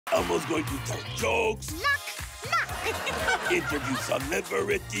Elmo's going to tell jokes. Knock, knock. Interview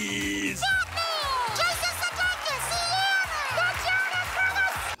celebrities.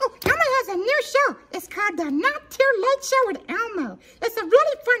 Elmo has a new show. It's called the Not-Too-Late Show with Elmo. It's a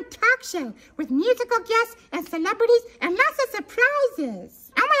really fun talk show with musical guests and celebrities and lots of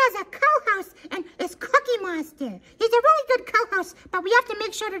surprises. Elmo has a co-host, and it's Cookie Monster. He's a really good co-host, but we have to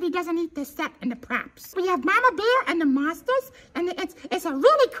make sure that he doesn't eat the set and the props. We have Mama Bear and the Monsters, and it's a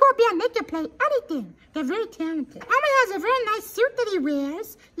really cool band. They can play anything. They're very talented. Elmo has a very nice suit that he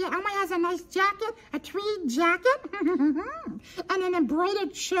wears. Yeah, Elmo has a nice jacket, a tweed jacket, and an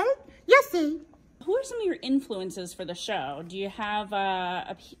embroidered shirt. You'll see. Who are some of your influences for the show? Do you have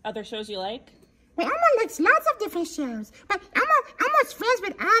other shows you like? Well, Elmo likes lots of different shows, but Elmo's friends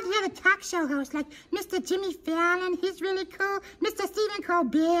with all the other talk show hosts, like Mr. Jimmy Fallon. He's really cool. Mr. Stephen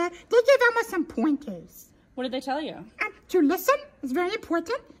Colbert. They give Elmo some pointers. What did they tell you? To listen is very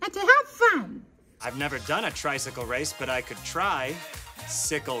important, and to have fun. I've never done a tricycle race, but I could try.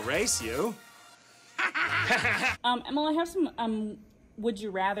 Sickle race you. Emma, I have some would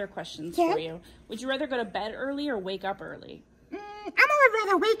you rather questions for you. Would you rather go to bed early or wake up early? Elmo would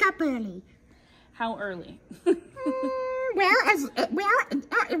rather wake up early. How early? Whenever Elmo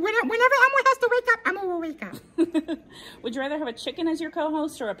has to wake up, Elmo will wake up. Would you rather have a chicken as your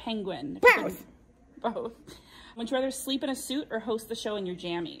co-host or a penguin? Both. Both. Would you rather sleep in a suit or host the show in your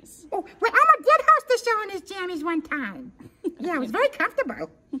jammies? Oh, well, Elmo did host the show in his jammies one time. Yeah, it was very comfortable.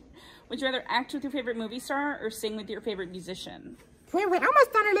 Would you rather act with your favorite movie star or sing with your favorite musician? Well, we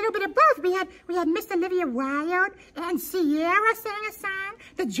almost done a little bit of both. We had Miss Olivia Wilde and Sierra sang a song.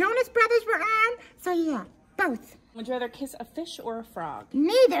 The Jonas Brothers were on. So yeah, both. Would you rather kiss a fish or a frog?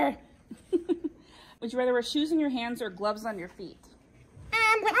 Neither. Would you rather wear shoes in your hands or gloves on your feet?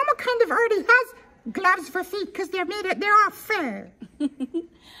 Well, Elmo kind of already has gloves for feet because they're all fur.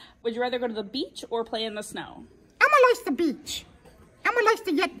 Would you rather go to the beach or play in the snow? Elmo likes the beach. Elmo likes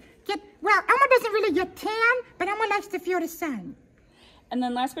to well, Elmo doesn't really get tan, but Elmo likes to feel the sun. And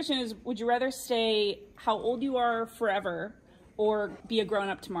then last question is, would you rather stay how old you are forever or be a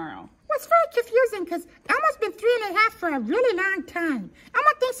grown-up tomorrow? Well, it's very confusing because Elmo's been 3.5 for a really long time. Elmo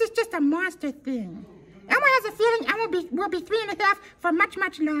thinks it's just a monster thing. Elmo has a feeling Elmo will be 3.5 for much,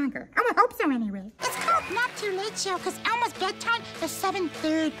 much longer. Elmo hopes so anyway. It's called Not-Too-Late Show because Elmo's bedtime is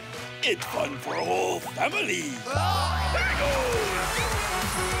 7:30. It's fun for a whole family. Here it goes.